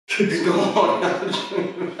What's going on?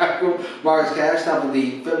 Marcus Cash, time for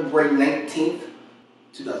the February 19th,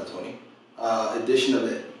 2020 edition of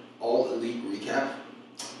the All Elite Recap.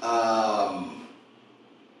 I'm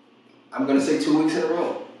going to say 2 weeks in a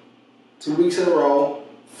row. 2 weeks in a row,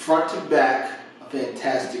 front to back, a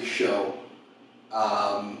fantastic show.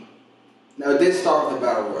 Now, it did start with the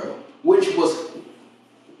Battle Royal, which was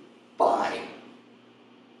fine.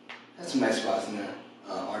 Had some nice spots in there.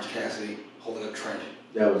 Orange Cassidy holding up Trent.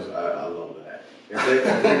 That was, I love that.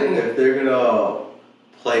 If they're gonna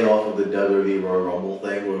play off of the WWE Royal Rumble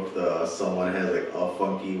thing with someone has like a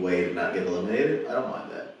funky way to not get eliminated, I don't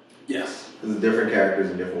mind that. Yes. Because there's different characters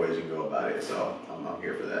and different ways you can go about it, so I'm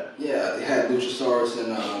here for that. Yeah, they had Luchasaurus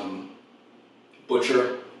and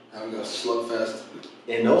Butcher having a slugfest.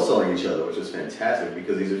 And no selling each other, which is fantastic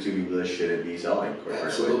because these are two people that shouldn't be selling.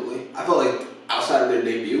 Absolutely. I felt like outside of their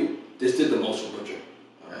debut, this did the most for Butcher.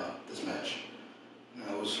 This match.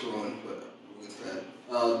 I was screwing, but we'll get to that.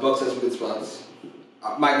 The Bucks had some good spots.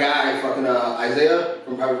 My guy, fucking Isaiah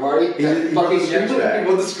from Private Party. He won the Scrooge back. He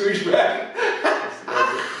won the Scrooge back.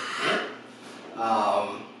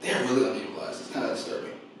 They're really underutilized. It's kind of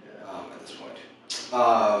disturbing at this point.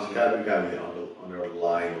 We gotta be the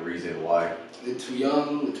underlying reason why. They're too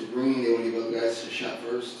young, they're too green, they want to give other guys a shot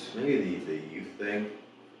first. Maybe the youth thing.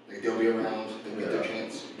 Like they'll be around, they'll get their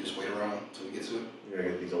chance. You just wait around until we get to it. You gotta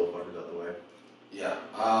get these old fuckers out the way. Yeah.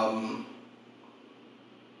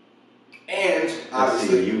 And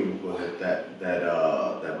obviously you wasn't that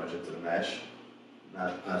much into the match.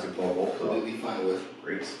 Not too powerful. So. Completely fine with.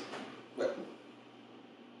 Great. But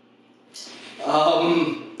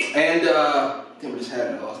damn, we just had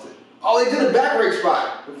it, I lost it. Oh, they did a back break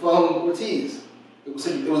spot with Ortiz. It was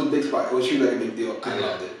a big spot. It was truly like a big deal. I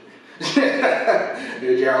loved it.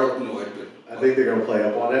 Jared looked annoyed, but I think they're gonna play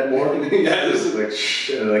up on that more. Yeah, this is like shh,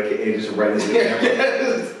 and like it just right into the camera.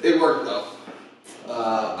 It worked though.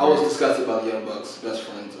 I was disgusted about the Young Bucks' best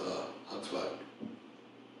friend's hug spot.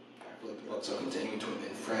 I feel like the Bucks are continuing to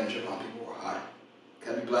infringe upon people who are high.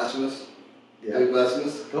 Can I be blasphemous? Yeah. Can I be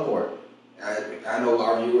blasphemous? Go for it. I know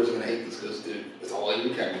our viewers are gonna hate this because it's all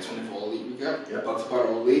elite recap. It's 24 elite recap. Yep. Bucks are part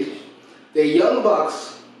of all elite. The Young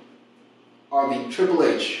Bucks are the Triple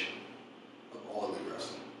H of all elite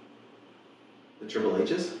wrestling. The Triple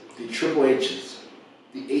H's? The Triple H's.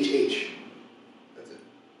 The HH. That's it.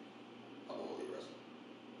 Of all elite wrestling.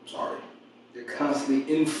 I'm sorry. They're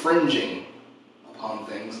constantly infringing upon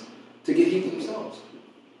things to get heat themselves.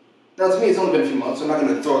 Now, to me, it's only been a few months, so I'm not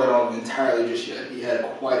going to throw that on entirely just yet. He had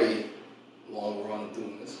quite a long run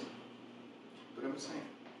doing this. But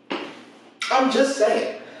I'm just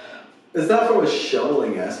saying. It's not from a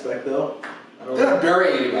shoveling aspect, though. They're not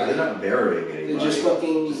burying anybody. They're not burying anybody. They're just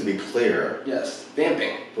fucking... Just to be clear. Yes,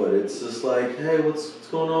 vamping. But it's just like, hey, what's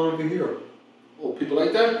going on over here? Oh, people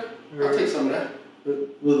like that? Right. I'll take some of that.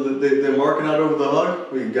 Well, they're marking out over the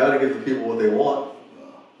hug. Well, you gotta give the people what they want.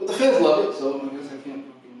 But the fans love it, so I guess I can't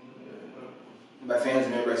fucking... by fans,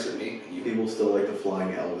 and everybody except me. And you. People still like the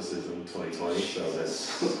flying Elvises in 2020, so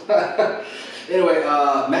that's... Anyway,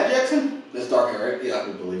 Matt Jackson? That's dark hair, right? Yeah.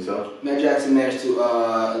 I believe so. Matt Jackson managed to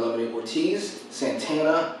eliminate Ortiz,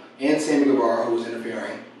 Santana, and Sammy Guevara, who was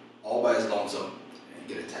interfering, all by his lonesome, and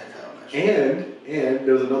get a tag title match. And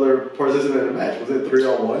there was another participant in the match. Was it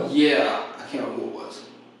 3-on-1? Yeah, I can't remember who it was.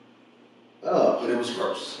 Oh. But it was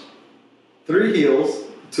gross. 3 heels,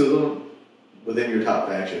 2 of them within your top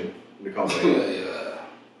faction in the company. Yeah.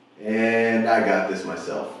 And I got this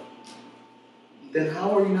myself. Then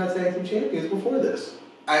how are you not tag team champions before this?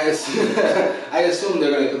 I assume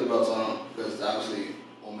they're going to put the belts on them, because obviously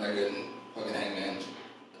Omega and fucking Hangman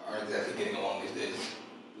aren't exactly getting along these days.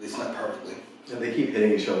 At least not perfectly. And they keep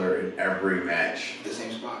hitting each other in every match. The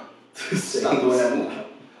same spot. Stop doing that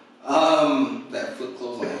move. That flip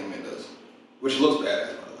clothesline Hangman does. Which looks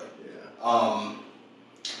badass, by the way. Yeah.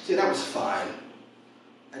 See, that was fine.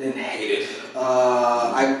 I didn't hate it.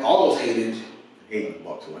 I almost hated... I hate the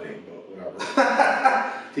Bucks winning, but whatever.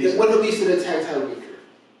 What at least did a tag title victory?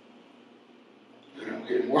 You don't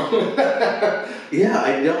hate it more? Yeah,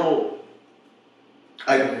 I don't...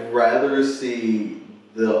 I'd rather see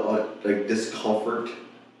the discomfort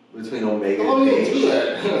between Omega and Page.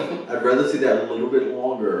 I'd rather see that a little bit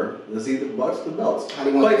longer than see the Bucks the belts.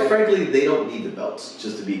 Quite frankly, they don't need the belts,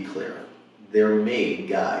 just to be clear. They're made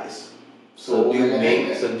guys. So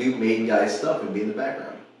do made guy stuff and be in the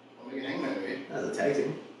background. Omega Hangman, right? As a tag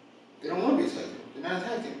team. They don't want to be a tag team. They're not a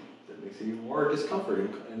tag team. That makes it even more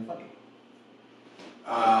discomforting and funny.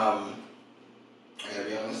 I gotta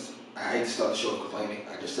be honest. I hate to start the show complaining.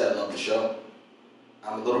 I just said I love the show.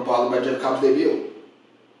 I'm a little bothered by Jeff Cobb's debut.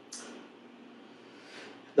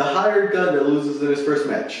 The hired gun that loses in his first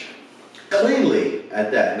match. Cleanly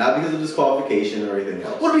at that. Not because of disqualification or anything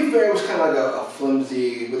else. Well, to be fair, it was kind of like a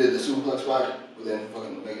flimsy, within the superplex spot, but then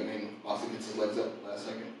fucking Moxley gets his legs up last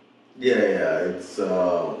second. Yeah, it's,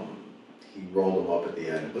 he rolled him up at the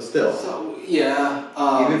end, but still. So, yeah.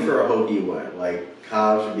 Even for a hokey win, like,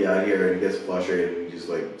 Kyle should be out here and he gets frustrated and he just,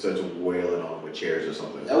 like, starts wailing on him with chairs or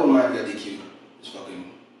something. That wouldn't mind if he got DQ. Just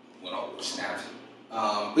fucking went over, snapped.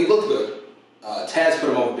 But he looked good. Taz put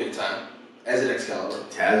him over big time, as did Excalibur.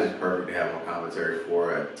 Taz is perfect to have on commentary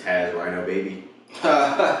for a Taz Rhino baby.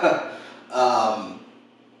 I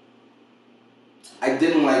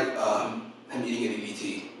didn't like him eating an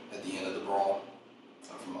EVT at the end of the brawl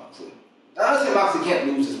from Moxley. I don't say Moxley can't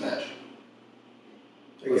lose this match.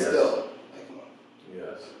 But still, like, come on.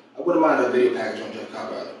 Yes. I wouldn't mind a video package on Jeff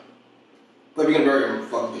Cobb either. But if you're gonna bury him,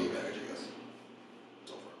 fuck video package, I guess.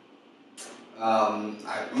 It's over. I'm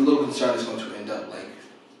a little concerned it's going to end up like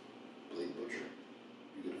Blade Butcher.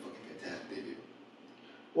 You get a fucking fantastic debut.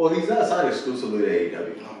 Well, he's not signed exclusively to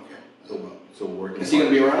AEW. Oh, okay. So working. Is he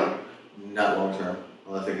gonna be around? Not long term,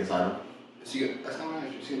 unless they can sign him. Is he gonna? That's not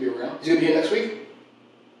right. Is he gonna be around? Is he gonna be here next week?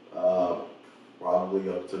 Probably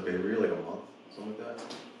up to maybe like a month, something like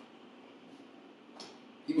that.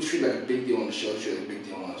 He was treated like a big deal on the show. Treated like a big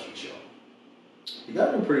deal on last week's show. He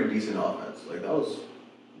got him pretty decent offense. Like that was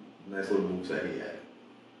a nice little moves that he had.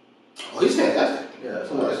 Oh, he's fantastic. Yeah,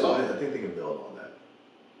 so I think they can build on that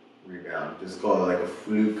rebound. Just call it like a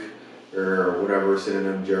fluke or whatever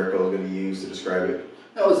synonym Jericho's going to use to describe it.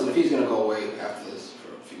 Now listen, if he's gonna go away after this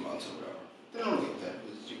for a few months or whatever, then I don't get that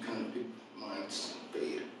because you kind of people's minds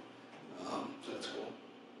fade. So that's cool.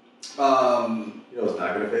 You know what's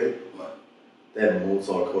not gonna fade? What? That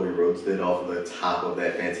moonsault Cody Rhodes did off of the top of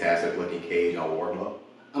that fantastic looking cage on Wardlow.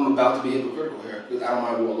 I'm about to be hypocritical here because I don't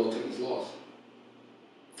mind Wardlow taking his loss.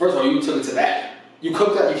 First of all, you took it to that. You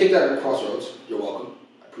kicked that at Crossroads. You're welcome.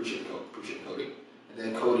 I appreciate Cody. And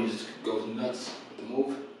then Cody just goes nuts with the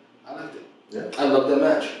move. I liked it. Yeah. I love that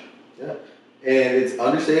match. Yeah. And it's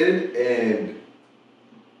understated, and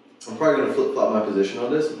I'm probably going to flip-flop my position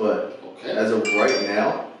on this, but as of right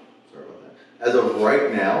now,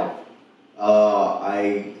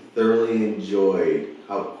 I thoroughly enjoyed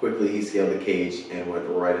how quickly he scaled the cage and went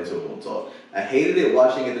right into a moonsault. I hated it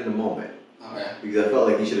watching it in the moment. Okay. Because I felt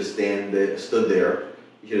like he should have stood there.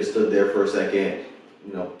 He should have stood there for a second,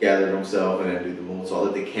 gathered himself, and then do the moonsault.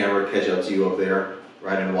 Let the camera catch up to you up there,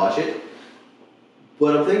 right, and watch it.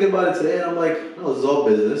 But I'm thinking about it today, and I'm like, no, this is all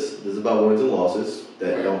business. This is about wins and losses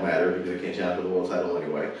that don't matter because I can't challenge for the world title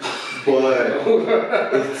anyway. But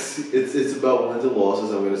it's about wins and losses.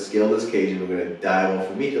 I'm going to scale this cage, and I'm going to dive off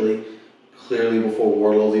immediately, clearly before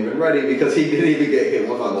Wardlow's even ready because he didn't even get hit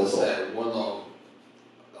with a moonsault. Wardlow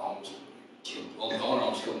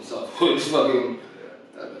almost killed himself. Which fucking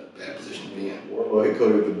bad position to be in. Wardlow hit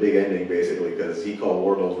Cody with the big ending basically because he caught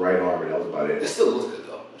Wardlow's right arm, and that was about it. It still looks good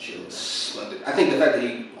though. That shit looks splendid. I think the fact that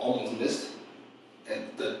he almost missed and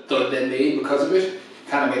the thud that made because of it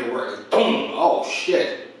kind of made it work. Like, boom! Oh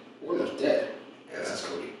shit! Wardlow's dead. Yeah, that's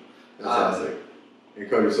Cody. Fantastic. And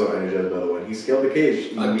Cody was so energized by the win. He scaled the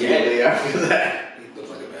cage immediately after that. He looks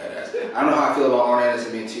like a badass. I don't know how I feel about Arn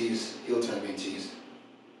Anderson being teased. Heel turn being teased.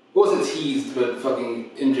 It wasn't teased, but fucking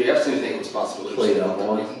MJF seems to think it was possible. Played up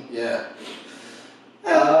on. Yeah.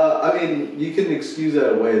 I mean, you can excuse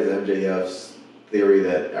that away as MJF's theory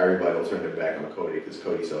that everybody will turn their back on Cody because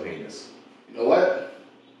Cody's so heinous. You know what?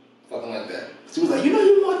 Fucking like that. He was like, you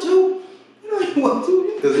want to? You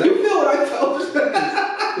feel what I felt. Because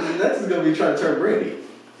the next is going to be trying to turn Brandy.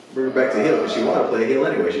 Bring her back to heel, but she wanted to play heel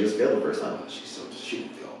anyway. She just failed the first time. She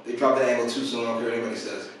didn't fail. They dropped that angle too soon. I don't care what anybody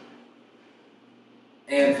says.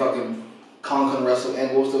 And fucking Kong couldn't wrestle.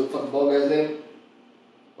 And what was the fucking ball guy's name?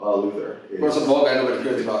 Luther. What's the ball guy nobody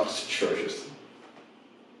cares about? It's atrocious.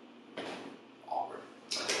 Awkward.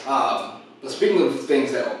 But speaking of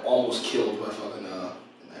things that almost killed my fucking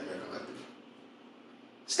Nightmare Collective.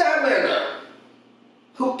 Statlander,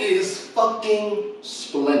 who is fucking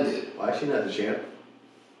splendid. Why is she not the champ?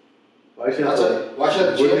 Why is she not the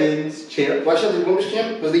women's champ? Why is she not the women's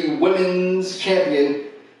champ? Because the women's champion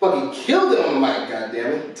fucking killed him, my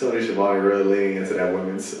goddammit. Tony Schiavone really leaning into that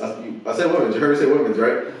women's. I said women's. You heard me say women's,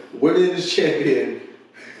 right? Women's champion.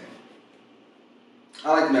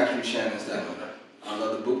 I like the match between Shannon and Statlander. I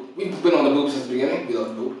love the boop. We've been on the boop since the beginning. We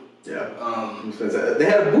love the boop. Yeah. They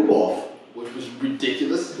had a boop off. Which was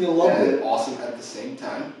ridiculous. You loved it. Awesome at the same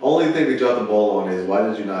time. Only thing we dropped the ball on is why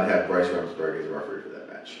did you not have Bryce Remsburg as a referee for that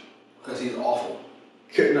match? Because he's awful.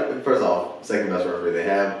 No, first off, second best referee they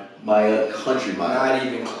have by a country mile. Not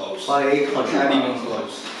even close. By a country mile. Not even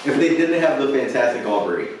close. If they didn't have the fantastic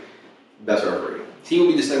Aubrey, best referee. He would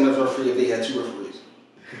be the segment referee if they had 2 referees.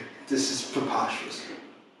 This is preposterous.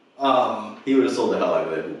 He would have sold the hell out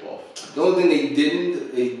of that hoop off. The only thing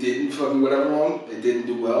they didn't fucking whatever wrong, they didn't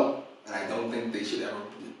do well, and I don't think they should ever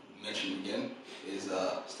mention again, is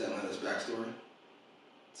Statlander's backstory.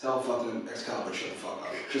 Tell fucking Excalibur shut the fuck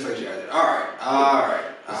up. Just like she did.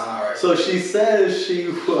 Alright. So she says she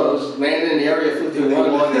was landing in the area 51.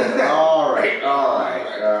 Alright.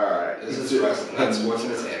 This is wrestling. That's what's in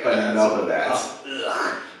his head. Enough of that.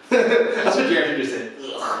 That's what Jerry just said.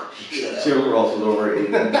 Jim Ross was over at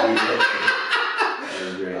AEW.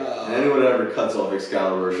 And anyone that ever cuts off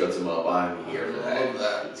Excalibur or shuts him up, I'm here for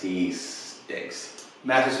that. He stinks.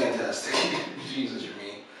 Match is fantastic. Jesus, you're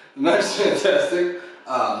mean. The match is fantastic.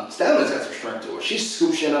 Statland's got some strength to her. She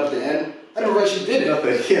scooped shit up at the end. I didn't realize she did it.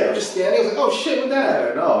 Nothing, yeah. Just standing, I was like, oh shit, with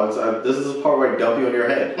that. No, it's this is the part where I dump you on your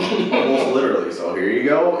head. Almost literally. So here you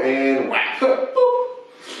go, and whack.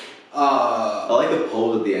 I like the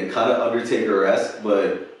pose at the end. Kind of Undertaker-esque,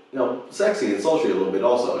 but, sexy and sultry a little bit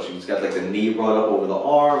also. She's got like the knee brought up over the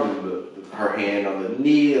arm, and her hand on the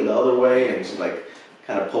knee and the other way, and she's like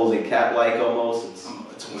kind of posing cat-like almost.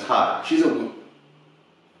 It's hot. She's a...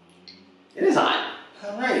 It is hot.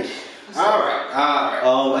 All right.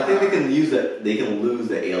 I think they can use that. They can lose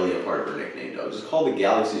the alien part of her nickname though. Just call the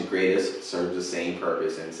Galaxy's Greatest. It serves the same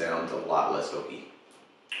purpose and sounds a lot less hokey.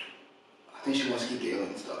 I think she wants to keep the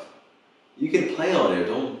alien stuff. You can play on it.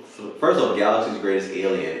 First off, Galaxy's Greatest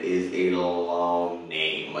Alien is a long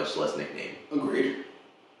name, much less nickname. Agreed.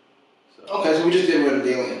 Okay, so we just get rid of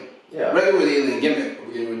the alien. Yeah. We're getting rid of the alien gimmick.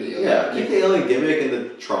 We're getting rid of the alien. Yeah, keep the alien gimmick and the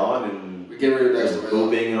Tron and get rid of that story.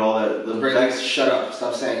 Booping and all that. Shut up.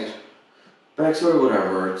 Stop saying it. Backstory,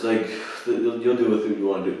 whatever. It's like, you'll do with who you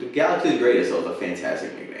want to do. The Galaxy's Greatest, though, is a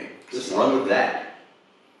fantastic nickname. Just run with that.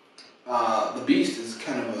 The Beast is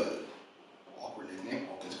kind of a awkward nickname.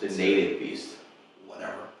 The Native Beast.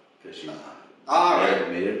 Whatever. Because she's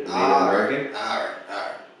Native American?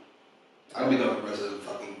 Alright. I'll be the rest of the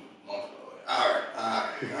fucking month. Alright.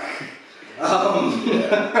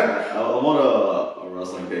 I'm on a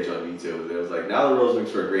wrestling page on YouTube. It was like, now the Rose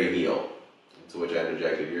makes for a great heel. To which I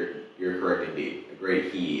interjected, you're correct indeed. A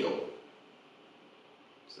great heel.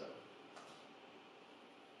 So.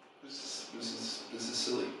 This is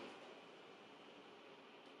silly.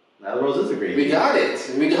 Now the Rose is a great heel. We got it.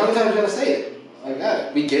 How many times are you gonna say it? I got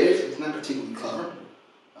it. We get it. It's not particularly clever.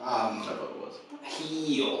 I thought it was.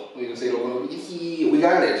 Heel. We're gonna say it over and over. Heel. We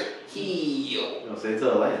got it. Heel. Say it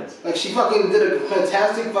till it lands. Like, she fucking did a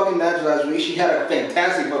fantastic fucking match last week. She had a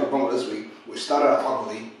fantastic fucking promo this week, which started out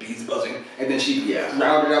awkwardly, bees buzzing, and then she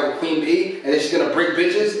rounded out with Queen Bee, and then she's gonna break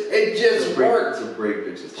bitches. It just worked. It's a break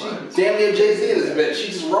bitches line. She damn near Jay-Z in this bitch.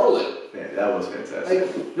 She just rolling. Man, that was fantastic.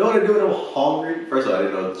 Like, you know what I do when I'm hungry? First of all, I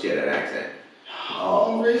didn't know she had an accent.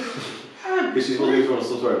 Hungry? Because she's supposed to be from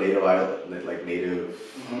some sort of native island, like Native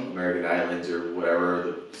American islands or whatever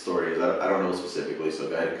the story is. I don't know specifically, so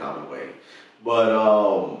go ahead and comment away. But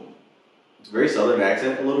it's a very southern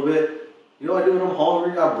accent a little bit. You know what I do when I'm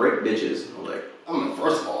hungry? I break bitches. I'm like,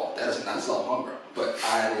 first of all, that does not sound hunger, but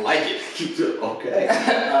I like it. Okay.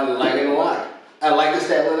 I like it a lot. I like the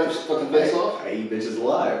Statlander fucking face off. I eat bitches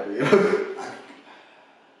alive. You know?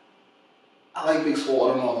 I like Big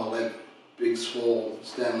Swole. I don't know if I like Big Swole,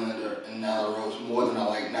 Statlander, and Nyla Rose more than I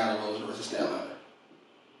like Nyla Rose versus Statlander.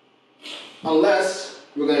 Unless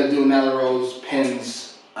we're gonna do Nyla Rose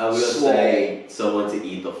pins. I was going to say someone to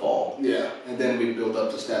eat the fall. Yeah, and then we build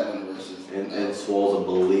up to Statlander versus... And Swole's a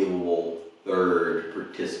believable third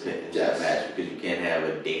participant in that match because you can't have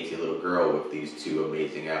a dainty little girl with these two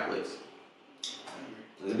amazing athletes.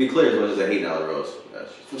 To be clear, as much as I hate Nyla Rose,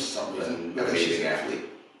 for some reason, an amazing athlete.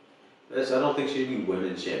 I don't think she'd be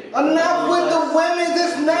women's champion. Enough with the women!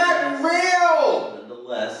 It's not real!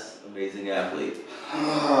 Nonetheless, amazing athlete.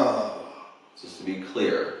 Just to be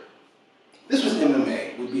clear. This was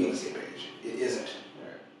MMA. We'd be on the same page. It isn't.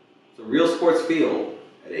 Right. It's a real sports field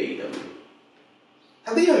at AEW.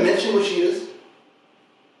 Have they even mentioned what she is?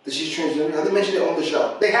 That she's transgender? Have they mentioned it on the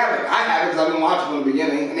show? They haven't. I haven't because I've been watching from the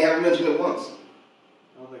beginning, and they haven't mentioned it once.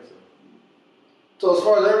 I don't think so. So as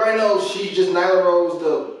far as everybody knows, she's just Nyla Rose,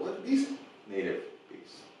 the what beast? Native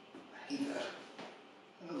beast. I hate that.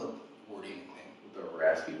 Another wordy nickname. With a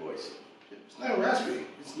raspy voice. It's not raspy.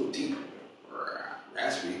 It's a little deep.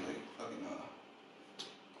 Raspy, like fucking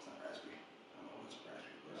it's not raspy. I don't know what's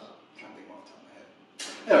raspy. I'm trying to think off the top of my head.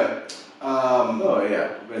 Anyway.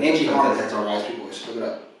 Angie Hart has a raspy voice. Look it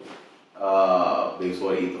up. Big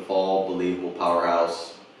Swole Eat the Fall, believable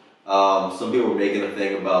powerhouse. Some people were making a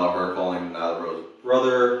thing about her calling Nyla Rose's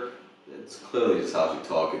brother. It's clearly just how she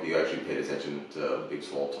talked if you actually paid attention to Big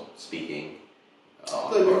Swole speaking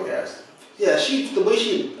on the broadcast. Yeah, the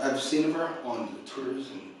way I've seen of her on the Twitters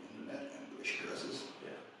and internet and the way she dresses.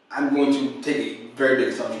 Yeah. I'm going to take a very big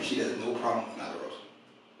assumption she has no problem with neither of those.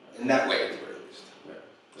 In that way, at the very least. Yeah.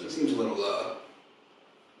 She seems a little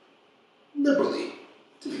liberally,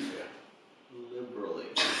 to be fair. Liberally.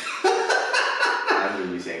 I'm going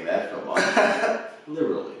to be saying that for a while.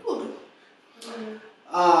 Liberally.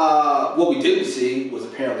 What we didn't see was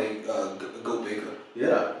apparently Goat Baker.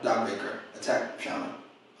 Yeah. Doc Baker attack Shauna.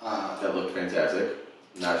 That looked fantastic.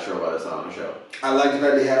 Not sure why that's not on the show. I like the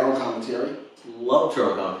fact they had her on commentary. Loved her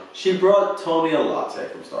on commentary. She brought Tony a latte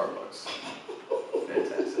from Starbucks.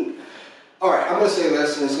 Fantastic. Alright, I'm going to say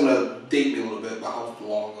this, and it's going to date me a little bit about how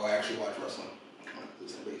long ago I actually watched wrestling on a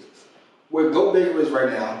consistent basis. Where Goat Baker is right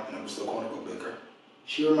now, and I'm still calling her Goat Baker,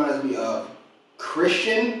 she reminds me of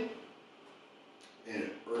Christian in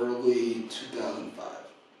early 2005.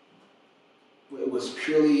 It was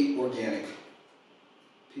purely organic.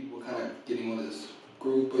 People were kind of getting on this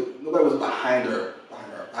groove, but nobody was behind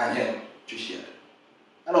him just yet.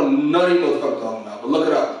 I don't know, none of you know what the fuck I'm talking about, but look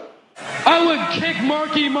it up. I would kick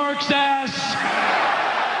Marky Mark's ass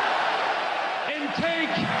and take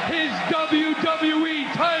his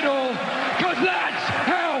WWE title, because that's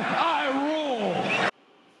how I roll.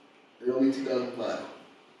 Early 2005.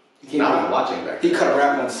 Not watching back. He cut a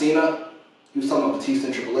rap on Cena. He was talking about Batista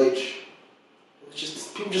and Triple H. It was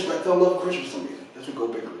just, people just fell in love with Christian for some reason. That's what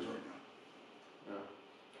Goat Baker is right now.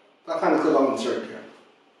 Yeah. I find the clip I'm inserting here.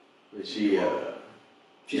 But she's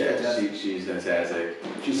fantastic. She's fantastic.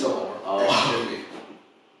 She's so over.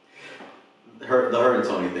 Her and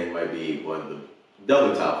Tony thing might be one of the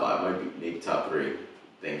double top 5, might be maybe top 3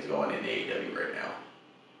 things going in AEW right now.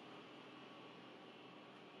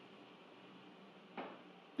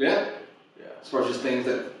 Yeah? Yeah. As far as just things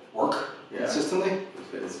that work consistently?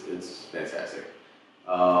 It's fantastic.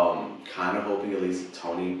 Kind of hoping at least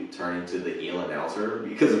Tony turning to the heel announcer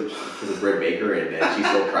because of Britt Baker, and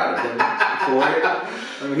she's so proud of him for it.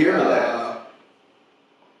 I'm hearing that.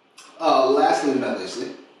 Lastly, but not leastly.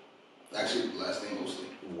 Actually, last thing mostly.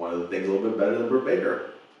 One of the things a little bit better than Britt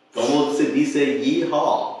Baker. Almost say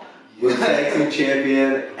yeehaw. With tag team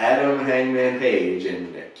champion Adam Hangman Page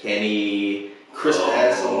and Kenny Chris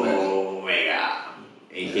Omega,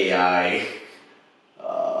 AKI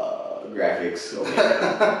graphics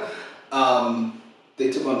Omega. They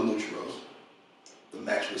took on the Lucha Bros. The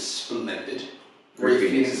match was splendid. Ray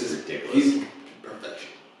Phoenix is ridiculous. He's perfection.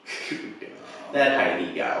 That height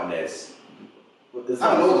he got on this. I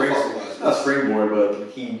don't know what the fuck it was. Not springboard, but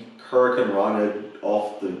he Hurricane Rana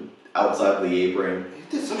off the outside of the apron.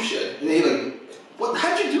 He did some shit. And he what?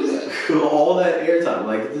 How'd you do that? All that airtime.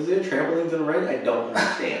 Like, is there trampolines in the ring? I don't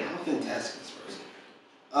understand. How fantastic this person.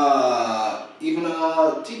 Even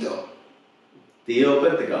Tito. Theo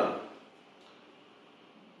Pentagon.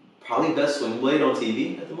 Probably best swing blade on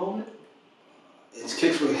TV at the moment. His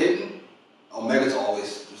kicks were hitting. Omega's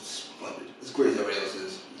always just splendid. As great as everybody else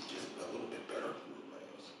is, he's just a little bit better than everybody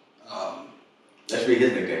else. That should be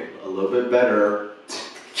his nickname. A little bit better.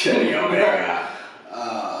 Kenny Omega.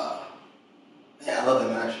 Yeah, I love that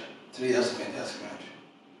match. To me, that's a fantastic match.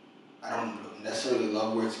 I don't necessarily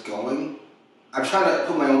love where it's going. I'm trying to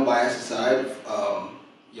put my own bias aside,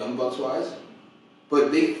 Young Bucks wise,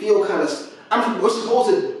 but they feel kind of. We're supposed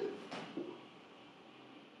to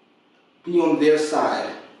be on their side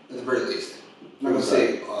at the very least. I'm not gonna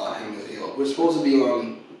say Hangman's heel. We're supposed to be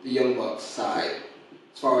on the Young Bucks side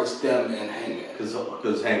as far as them and Hangman.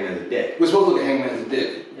 Because Hangman's a dick. We're supposed to look at Hangman as a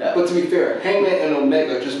dick. Yeah. But to be fair, Hangman and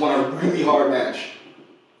Omega just won a really hard match.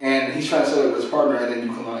 And he's trying to sell it with his partner, and then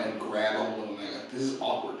you come out and grab a hold of Omega. This is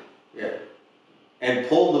awkward. Yeah. And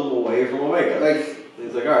pull them away from Omega.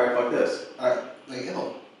 He's like, alright, fuck this. And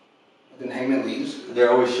then Hangman leaves.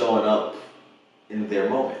 They're always showing up in their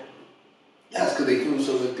moment. Yeah, it's because they feel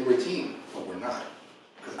so like they were a team, but we're not.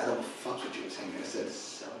 Because I don't fuck with you, as Hangman said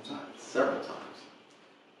several times.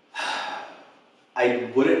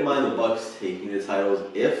 I wouldn't mind the Bucks taking the titles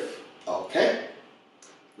if,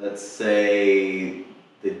 let's say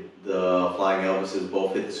the Flying Elvises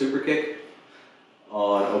both hit the super kick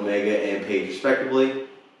on Omega and Page respectively,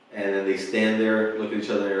 and then they stand there, look at each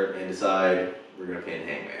other, and decide we're going to pin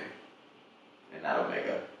Hangman and not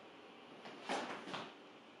Omega.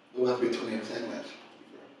 It will have to be a 20-minute tag match.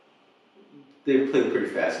 They played pretty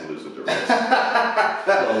fast and loose with the rest.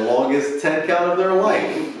 The longest 10 count of their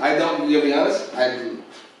life. You'll be honest, I do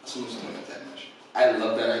so much 20-minute tag match. I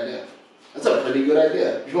love that idea. That's a pretty good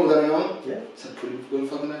idea. You remember that on? Yeah. It's a pretty good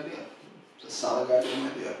fucking idea. It's a solid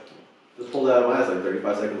goddamn idea. Just pulled it out of my ass like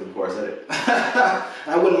 35 seconds before I said it.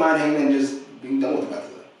 I wouldn't mind Hangman just being done with him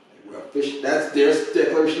after that. We're official. That's their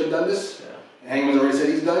declaration of done this. And Hangman's already said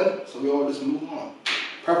he's done, so we all just move on.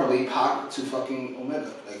 Preferably Pac to fucking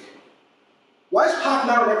Omega. Like, why is Pac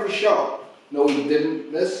not on every show? No, we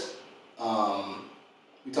didn't miss.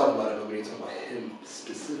 We talked about it, but we didn't talk about him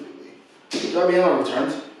specifically. Darby Allin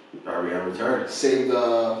returned. Darby Allin returned. Saved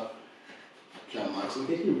John Moxley.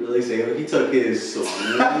 Did he really save him? He took his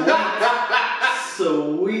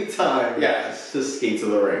sweet time to skate to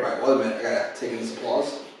the ring. Right, wait a minute. I gotta take in this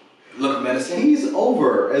applause. Look menacing. He's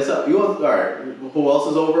over. Alright, who else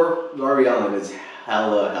is over? Darby Allin is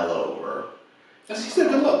hella over. Yes, he said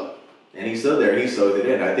good luck. And he stood there and he soaked it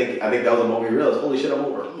in. I think that was the moment we realized, holy shit, I'm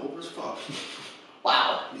over. I'm over as fuck.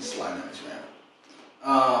 Wow. He's sliding on his man.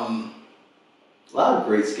 A lot of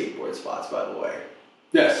great skateboard spots, by the way.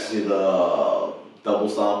 Yes. The double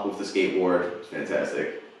stomp with the skateboard, it's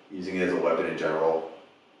fantastic. Using it as a weapon in general.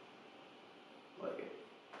 Like it.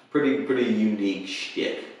 Pretty unique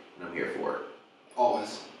shtick, and I'm here for it.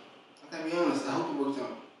 Always. I gotta be honest, I hope it works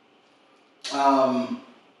out.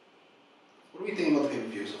 What do we think about the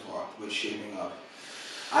pay-per-view so far? The way it's shaping up.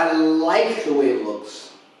 I like the way it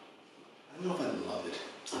looks. I don't know if I love it.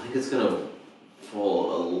 I think it's gonna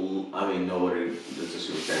fall nobody that's a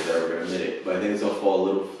super fan is ever gonna admit it, but I think it's gonna fall a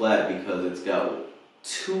little flat because it's got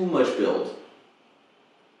too much build.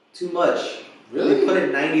 Too much. Really? They put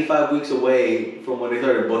it 95 weeks away from when they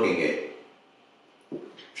started booking it.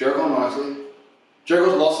 Jericho and Moxley.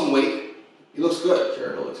 Jericho's lost some weight. He looks good.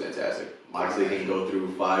 Jericho looks fantastic. Moxley can go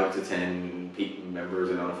through 5 to 10 peak members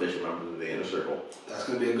and unofficial members of the inner circle. That's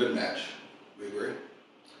going to be a good match. We agree?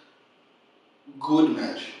 Good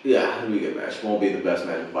match. Yeah, it'll be a good match. Won't be the best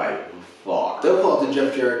match by far. They'll call it the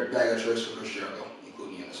Jeff Jarrett bag of tricks for Chris Jericho,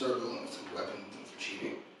 including in the circle and some weapons and some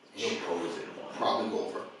cheating. He'll pose it. Probably go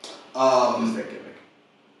over. What's that gimmick?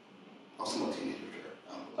 I'll see my teenage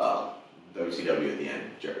Jarrett. WCW at the end.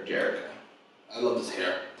 Jarrett. I love this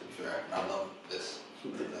hair, to be fair. I love this.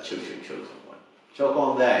 Choke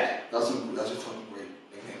on that. That's a fucking great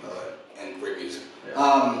nickname, by the way, and great music.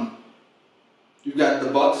 Yeah. You've got the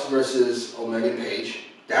Bucks versus Omega and Page.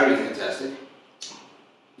 That would be fantastic.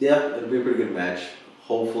 Yeah, it'll be a pretty good match.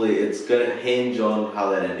 Hopefully, it's gonna hinge on how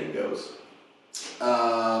that ending goes.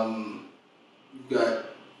 You've got,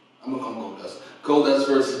 I'm gonna call him Goldust. Goldust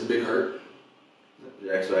versus Big Hurt.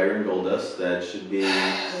 Jack Swagger and Goldust. That should be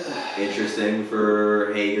interesting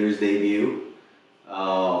for Hager's debut.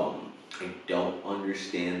 I don't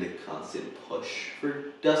understand the constant push for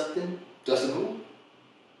Dustin. Dustin who?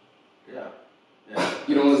 Yeah.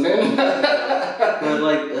 You don't understand? But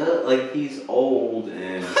like he's old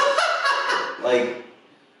and like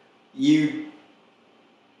you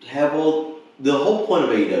have all the whole point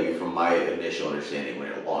of AEW from my initial understanding when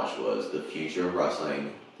it launched was the future of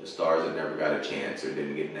wrestling, the stars that never got a chance or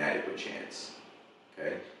didn't get an adequate chance.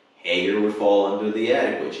 Okay? Hager would fall under the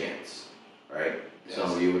adequate chance. Right? Yes.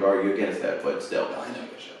 Some of you would argue against that, but still. No, I know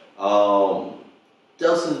your show.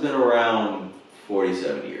 Dustin's been around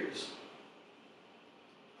 47 years.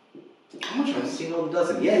 How much I've seen all the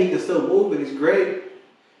Dustin. Yeah, he can still move and he's great.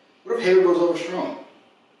 What if Hager goes over strong?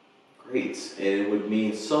 Great. And it would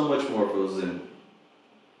mean so much more if it was a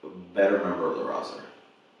better member of the roster.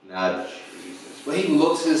 Not Jesus. But he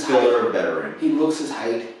looks his filler height. Veteran. He looks his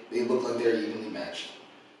height. They look like they're evenly matched.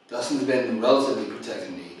 Dustin's been relatively protected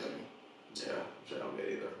in AEW. Yeah, which I don't get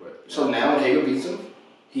either. But, yeah. So now when Hager beats him,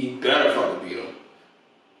 he better fucking beat him.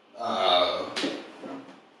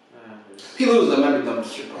 If he loses, I might be done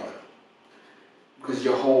with shit product. Because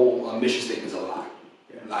your whole mission statement is a lie.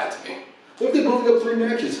 You lied to me. What if they both get 3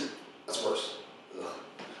 matches? That's worse.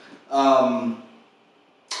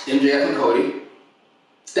 MJF and Cody.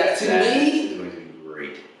 That to me is going to be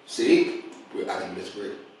great. See? I think it's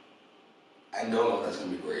great. I don't know if that's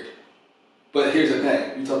going to be great. But here's the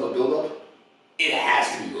thing. You talk about build-up? It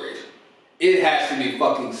has to be great. It has to be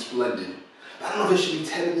fucking splendid. I don't know if it should be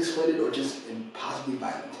technically splendid or just impossibly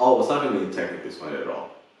violent. Oh, it's not going to be technically splendid at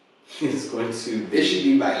all. It's going to be... It should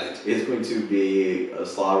be violent. It's going to be a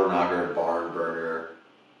slobber knocker, barn burner.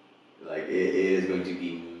 Like, it is going to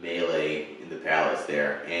be melee in the palace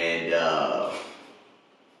there. And,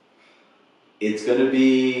 it's going to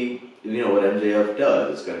be, what MJF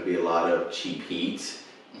does. It's going to be a lot of cheap heat,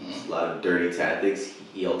 a lot of dirty tactics,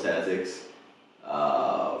 heel tactics,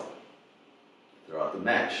 throughout the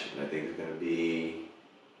match. And I think it's going to be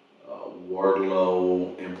a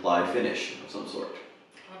Wardlow implied finish of some sort. Okay.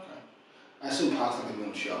 I assume Pac's not going to be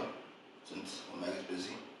on the show, since Omega's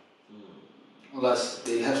busy. Unless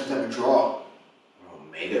they have some type of draw.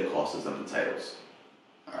 Omega costs them the titles.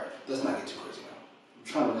 Alright, let's not get too crazy now. I'm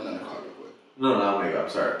trying to run down the card real quick. No, not Omega, I'm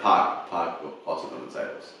sorry. Pac costs them the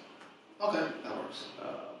titles. Okay, that works.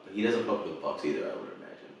 But he doesn't fuck with the Bucks either, I would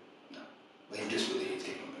imagine. No. But he just really hates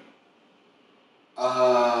kicking women.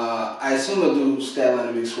 I assume they'll do Statlander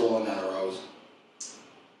and Big Swole and Nyla Rose.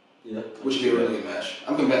 Yeah. Which would be a really good match.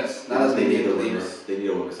 I'm convinced. Not as many people either. They need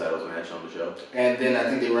a women's titles match on the show. And then I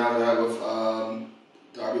think they rounded out with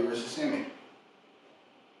Darby versus Sammy.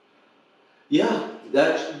 Yeah,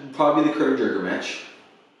 that's probably the curtain jerker match.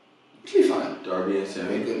 Which would be fine. Darby and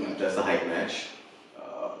Sammy. Good match. That's the hype match.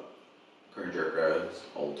 Curtain jerker is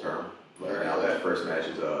old term. But right now that first match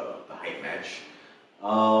is the hype match.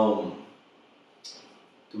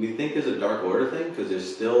 Do we think there's a Dark Order thing? Because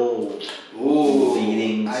there's still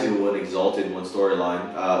leading to an Exalted One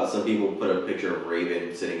storyline. Some people put a picture of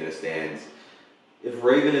Raven sitting in the stands. If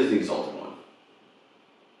Raven is the Exalted One,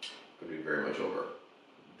 it's going to be very much over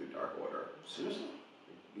the Dark Order. Seriously?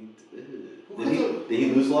 Did he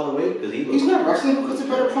lose a lot of weight? Because he's not wrestling. Who puts a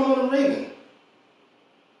better promo than Raven?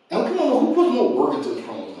 And who puts more work into his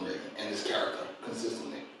promos than Raven and his character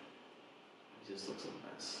consistently? He just looks a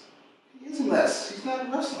mess. He is a mess. He's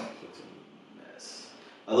not wrestling. He looks a mess.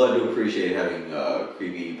 Although I do appreciate having a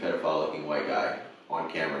creepy, pedophile-looking white guy on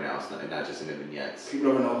camera now. It's not just in the vignettes.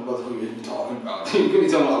 People don't know about who you're talking about. You could be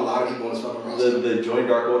talking about a lot of people in this fucking roster. The Join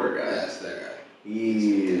Dark Order guy. Yes, that guy.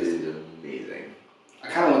 He is amazing. I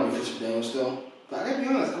kind of want to be Christopher Daniels still. But I gotta be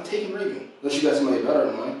honest, I'm taking Raven. Unless you got somebody better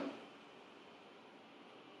than mine.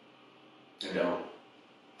 I don't.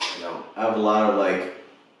 I have a lot of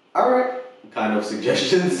alright, kind of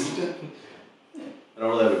suggestions. I don't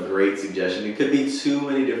really have a great suggestion. It could be too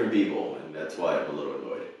many different people, and that's why I'm a little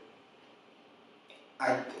annoyed.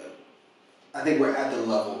 I think we're at the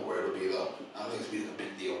level where it'll be though. I don't think it's be a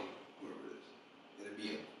big deal. Whoever it is. It'll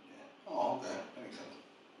be oh, okay. That makes sense.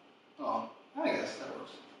 Oh, I guess that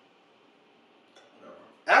works. Whatever.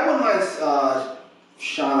 I wouldn't mind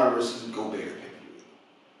Shauna versus Go Bigger pay-per-view.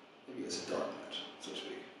 Maybe it's a dark match, so to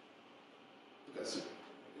speak. Because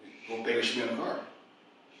Go Bigger should be on the card.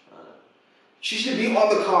 She should be on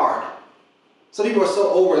the card. Some people are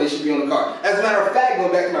so over they should be on the card. As a matter of fact,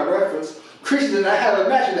 going back to my reference, Christian did not have a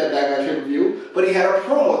match in that Backlash pay-per-view, but he had a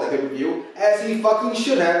promo at that pay-per-view, as he fucking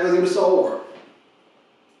should have because he was so over.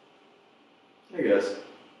 I guess.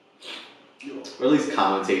 Or at least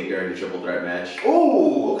commentate during the triple threat match.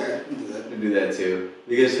 Oh, okay. We do that too.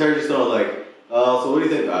 Because her just going so what do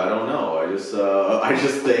you think? I don't know. I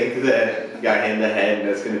just think that got hit in the head and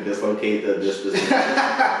that's going to dislocate the disc.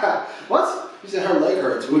 What? You said her leg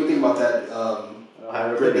hurts. What do you think about that?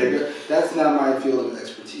 That's not my field of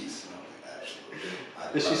expertise.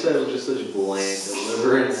 But she said it was just such bland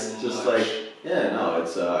deliverance. Just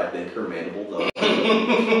it's, I think her mandible does.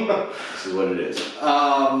 This is what it is.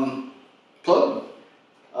 Plug?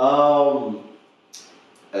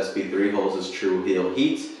 SP3 holds his true heel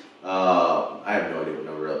heat. I have no idea what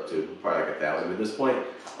number we're up to. Probably 1,000 at this point.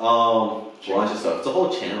 A bunch of stuff. It's a whole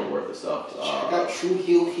channel worth of stuff. Check out True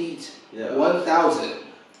Heel Heat 1000.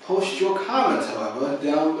 Post your comments, however,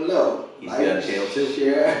 down below. He's got a channel too.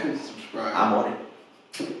 Share, and subscribe. I'm on it.